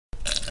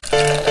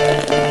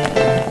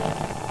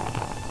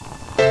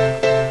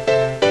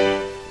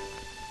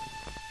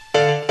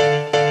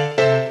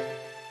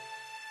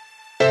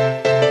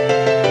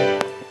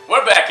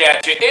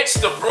at you. It's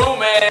the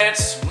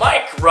Brewmance,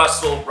 Mike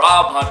Russell,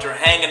 Rob Hunter,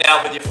 hanging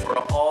out with you for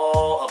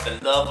all of the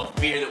love of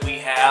beer that we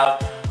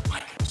have.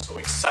 Mike, I'm so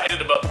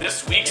excited about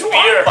this week's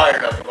beer. I'm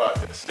fired up about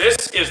this.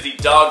 This is the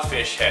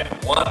Dogfish Head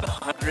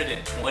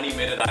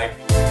 120-minute IPA.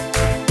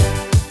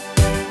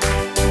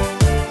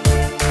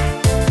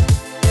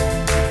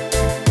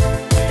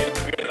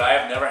 Beer that I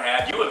have never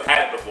had. You have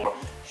had it before.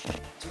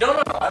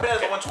 No. I've had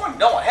the 120.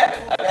 No, I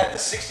haven't. I've had the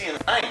 60 and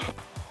the 90.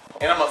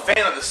 And I'm a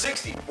fan of the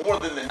 60 more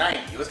than the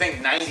 90. You would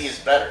think 90 is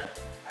better.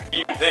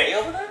 You think?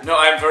 Over there? No,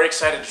 I'm very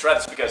excited to try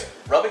this because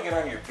rubbing it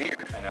on your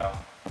beard. I know.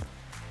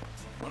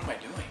 What am I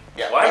doing?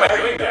 Yeah, why am I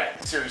doing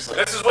that? Seriously.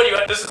 This is what you.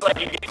 This is like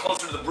you get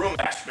closer to the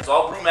brewmaster because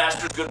all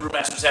brewmasters, good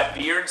brewmasters, have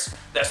beards.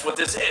 That's what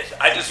this is.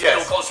 I just feel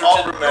closer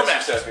to the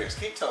brewmasters. Have beards.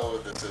 Can you tell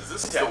what this is?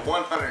 This is the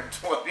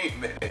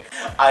 120-minute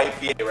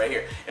IPA right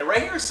here. And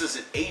right here it says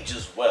it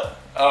ages well.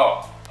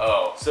 Oh.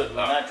 So we're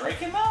not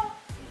drinking now?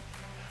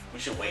 We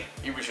should wait.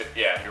 We should.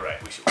 Yeah, you're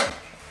right. We should wait.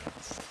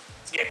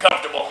 Let's get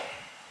comfortable.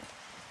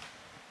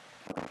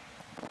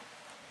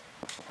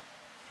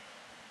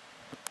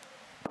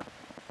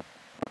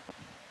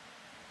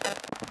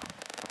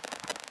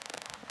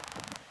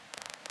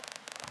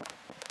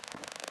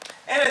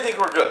 And I think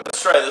we're good.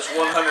 Let's try this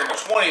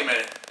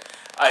 120-minute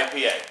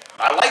IPA.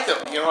 I like them.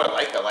 You know what I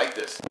like? I like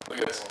this. Look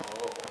at this.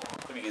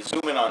 Let me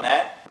zoom in on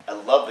that. I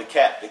love the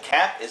cap. The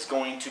cap is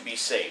going to be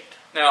saved.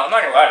 Now, I'm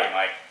not going to lie to you,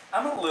 Mike.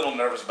 I'm a little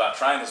nervous about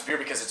trying this beer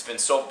because it's been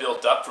so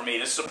built up for me.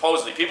 This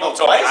supposedly, people have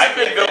told me I've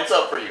been built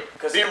up for you.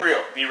 Be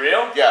real. Be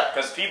real? Yeah.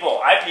 Because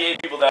IPA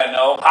people that I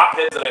know,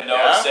 hopheads that I know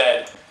have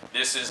said,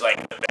 this is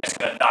like the best,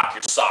 going to knock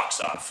your socks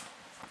off.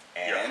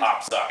 Your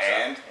hop socks off.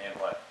 And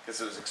what?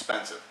 Because it was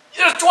expensive.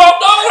 There's $12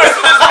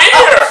 for this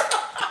beer!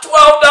 $12! I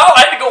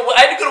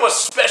had to go to a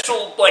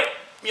special, like,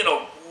 you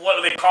know, what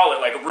do they call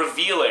it? Like,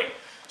 revealing.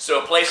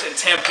 So a place in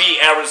Tempe,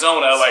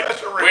 Arizona, like,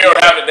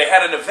 they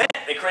had an event.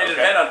 They created an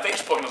event on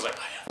Facebook, and I was like,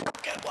 I have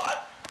to get one.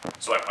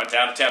 So I went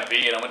down to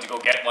Tempe, and I went to go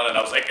get one, and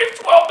I was like, it's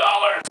 $12.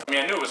 I mean,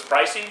 I knew it was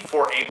pricey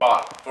for a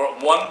bottle. For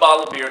one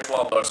bottle of beer,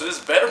 $12. So this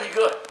better be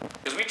good.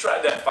 Because we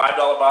tried that $5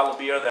 bottle of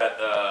beer, that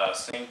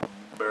Sam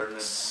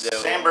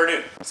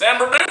Calagione.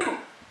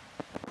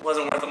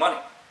 Wasn't worth the money,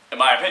 in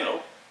my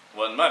opinion.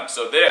 Wasn't money.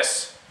 So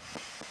this,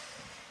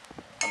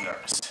 I'm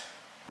nervous.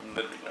 I'm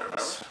literally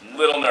nervous.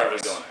 Little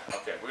nervous.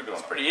 Okay, we're doing it.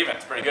 It's pretty even.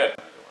 It's pretty good.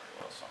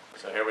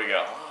 So here we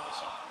go.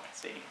 Let's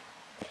see.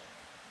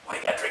 Why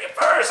you gotta drink it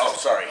first? Oh,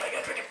 sorry. Why you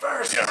gotta drink it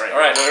first? Yeah, right. All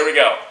right, well, here we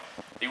go.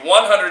 The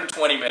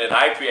 120-minute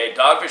IPA,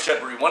 Dogfish Head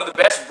Brewery, one of the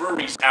best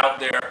breweries out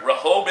there,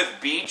 Rehoboth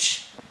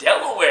Beach,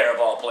 Delaware, of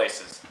all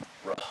places.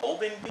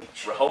 Rehoboth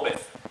Beach?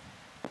 Rehoboth.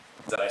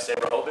 Did I say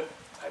Rehoboth?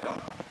 I don't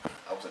know.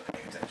 I wasn't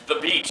paying attention. The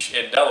beach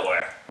in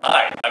Delaware.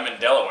 Hi, I'm in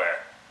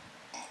Delaware.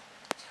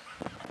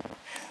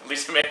 At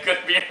least you make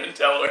good beer in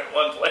Delaware in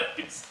one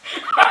place.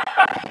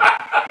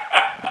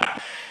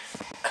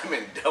 I'm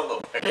in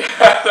Delaware. Do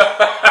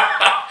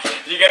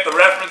you get the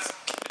reference?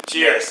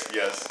 Cheers.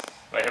 Yes.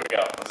 Right, here we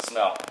go. What's it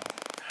smell?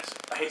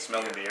 I hate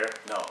smelling beer.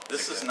 No,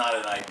 this is not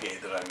an IPA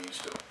that I'm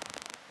used to.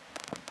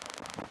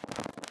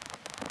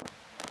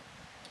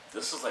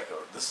 This is like a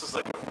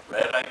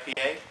red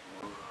IPA,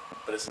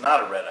 but it's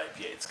not a red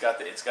IPA. It's got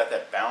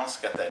that balance.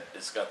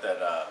 It's got that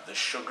the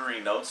sugary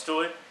notes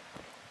to it,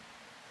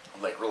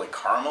 like really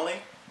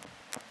caramely.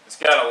 It's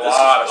got a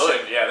lot of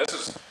sugar. Yeah, this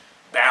is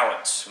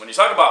balance. When you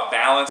talk about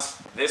balance,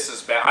 this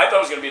is balance. I thought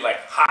it was gonna be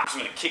like hops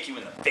gonna kick you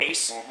in the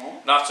face.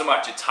 Not so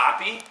much. It's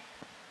hoppy,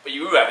 but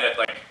you have it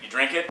like you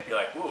drink it, you're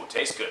like, ooh, it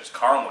tastes good. It's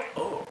caramely.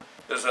 Ooh,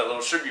 there's that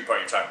little sugary part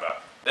you're talking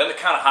about. Then the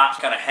kind of hops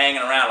kind of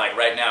hanging around like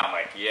right now. I'm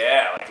like,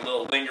 yeah, like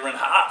little lingering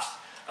hops.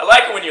 I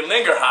like it when you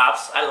linger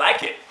hops. I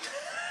like it.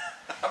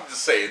 I'm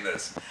just saying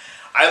this.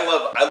 I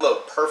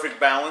love perfect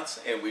balance,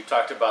 and we've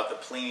talked about the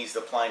Pliny's,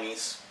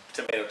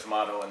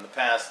 tomato in the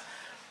past.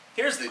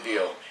 Here's the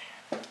deal.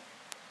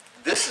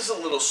 This is a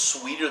little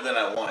sweeter than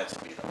I want it to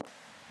be, though.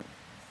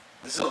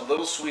 This is a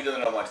little sweeter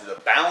than I want it to be.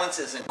 The balance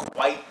isn't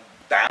quite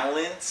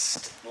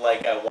balanced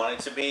like I want it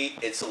to be.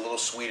 It's a little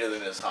sweeter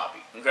than it's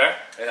hoppy. Okay.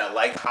 And I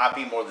like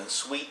hoppy more than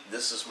sweet.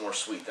 This is more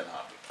sweet than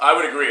hoppy. I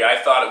would agree. I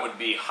thought it would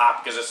be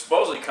hop because it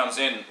supposedly comes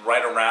in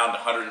right around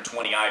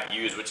 120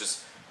 IBUs, which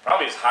is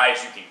probably as high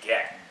as you can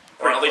get,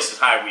 or at least as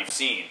high we've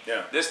seen.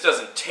 Yeah. This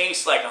doesn't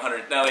taste like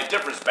 100. Now it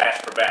differs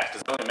batch per batch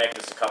because they only make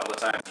this a couple of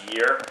times a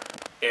year,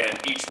 and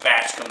each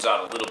batch comes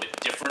out a little bit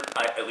different.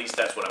 At least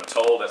that's what I'm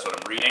told. That's what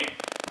I'm reading.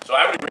 So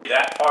I would agree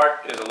that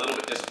part is a little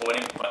bit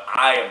disappointing, but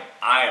I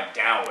am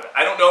down with it.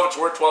 I don't know if it's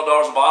worth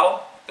 $12 a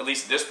bottle. At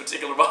least this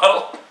particular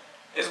bottle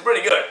is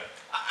pretty good.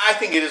 I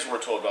think it is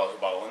worth $12 a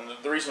bottle, and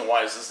the reason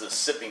why is this is a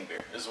sipping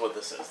beer. This is what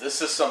this is.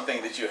 This is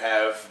something that you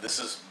have. This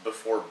is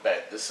before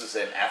bed. This is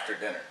an after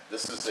dinner.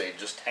 This is a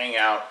just hang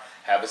out,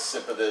 have a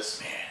sip of this.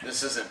 Man.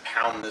 This isn't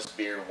pound this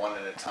beer one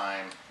at a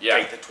time. Yeah.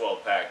 Take the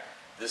 12-pack.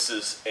 This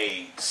is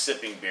a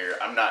sipping beer.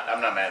 I'm not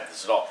mad at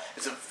this at all.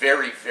 It's a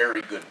very,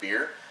 very good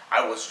beer.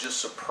 I was just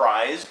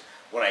surprised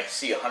when I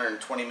see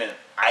 120-minute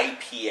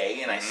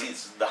IPA and I see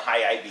the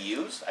high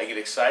IBUs. I get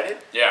excited.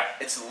 Yeah.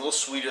 It's a little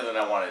sweeter than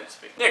I wanted it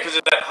to be. Yeah, because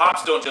that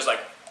hops don't just like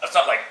It's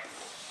not like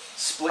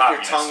Split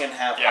your tongue and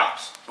have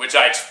hops. Which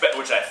I expect,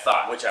 which I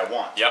thought. Which I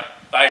want. Yep,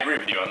 I agree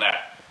with you on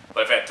that.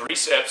 But I've had 3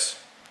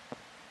 sips.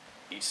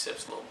 Each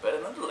sip's a little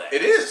better than the last.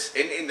 It is,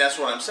 and that's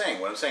what I'm saying.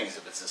 What I'm saying is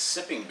if it's a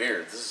sipping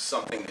beer, this is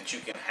something that you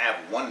can have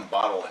 1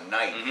 bottle a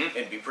night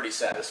and be pretty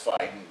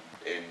satisfied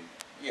and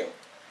you know,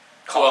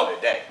 call it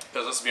a day.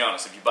 Because let's be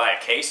honest, if you buy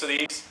a case of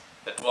these,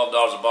 at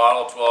 $12 a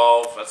bottle,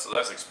 12,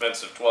 that's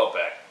expensive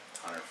 12-pack.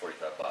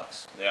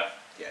 $145. Yeah.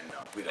 Yeah, no.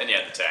 We don't. Then you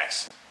have the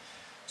tax.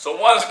 So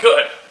 1's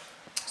good.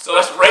 So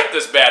let's rate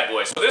this bad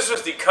boy. So this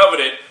is the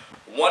coveted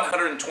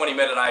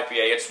 120-minute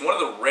IPA. It's one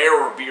of the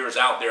rarer beers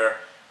out there.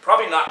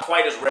 Probably not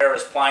quite as rare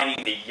as Pliny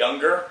the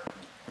Younger.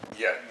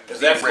 Yeah. Because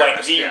that's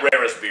like the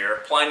rarest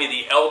beer. Pliny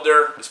the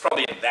Elder is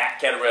probably in that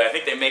category. I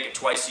think they make it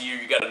twice a year.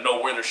 You got to know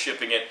where they're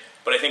shipping it.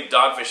 But I think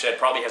Dogfish Head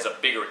probably has a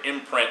bigger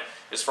imprint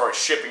as far as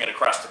shipping it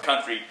across the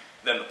country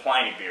than the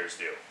Pliny beers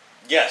do.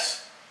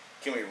 Yes.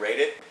 Can we rate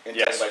it in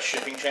terms by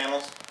shipping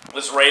channels?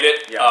 Let's rate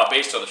it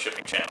based on the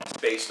shipping channels.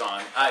 Based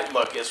on,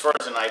 look, as far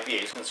as an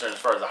IPA is concerned, as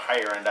far as a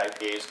higher end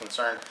IPA is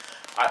concerned,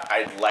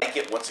 I like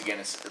it. Once again,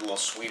 it's a little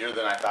sweeter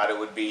than I thought it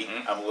would be.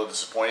 I'm a little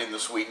disappointed in the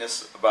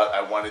sweetness, but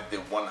I wanted the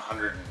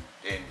 100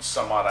 and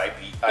some odd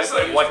IPA. This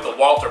is like the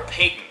Walter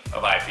Payton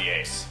of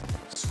IPAs.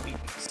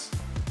 Sweetness.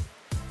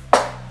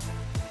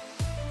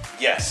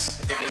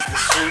 Yes, it is the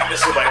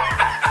sweetness of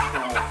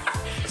IPA.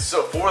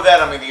 So for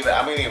that, I'm gonna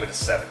give it a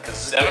 7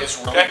 because it's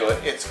really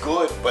good. It's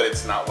good, but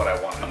it's not what I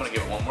wanted. I'm gonna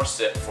give it one more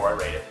sip before I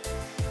rate it.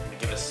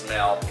 Give it a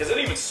smell, because it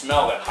didn't even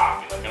smell that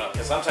hoppy. Like, you know,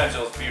 because sometimes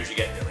those beers you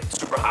get like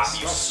super hoppy,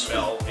 you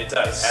smell. It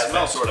does. It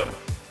smells sort of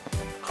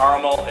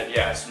caramel, and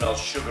it smells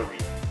sugary.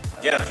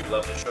 You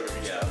love the sugary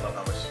stuff. I love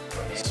how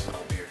much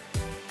smell beer.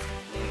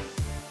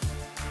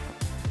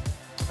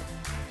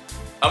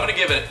 I'm gonna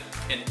give it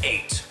an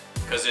 8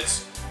 because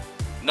it's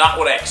not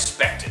what I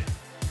expected.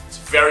 It's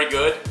very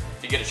good.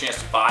 If you get a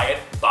chance to buy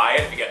it, buy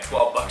it. If you got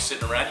 $12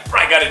 sitting around, you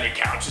probably got it in your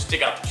account. Just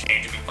dig out the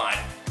change, it'll be fine.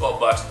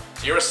 $12.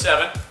 So you're a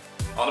 7.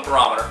 On the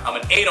barometer.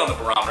 I'm an 8 on the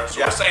barometer.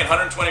 So we're saying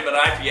 120-minute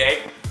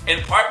IPA,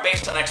 in part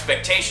based on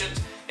expectations,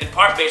 in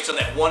part based on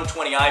that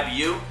 120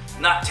 IBU.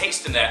 Not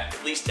tasting that,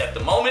 at least at the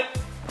moment.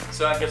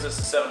 So that gives us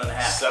a 7.5.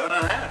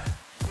 7.5.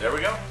 There we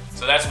go.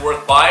 So that's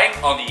worth buying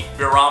on the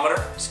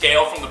barometer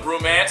scale from the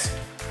Brewmance.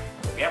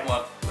 If you have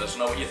one, let us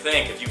know what you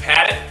think. If you've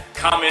had it,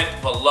 comment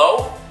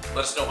below.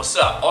 Let us know what's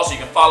up. Also, you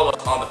can follow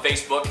us on the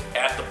Facebook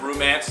at the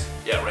Brewmance.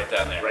 Yeah, right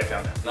down there. Right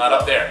down there. Not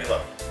up there.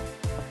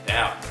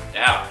 Down,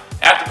 down.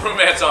 At the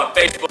Brewmance on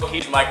Facebook,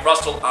 he's Mike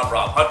Russell. I'm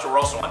Rob Hunter. We're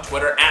also on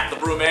Twitter at the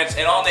Brewmance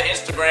and on the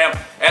Instagram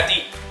at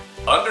the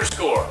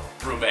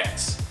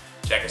 _Brewmance.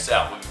 Check us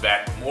out. We'll be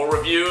back with more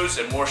reviews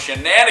and more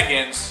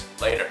shenanigans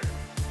later.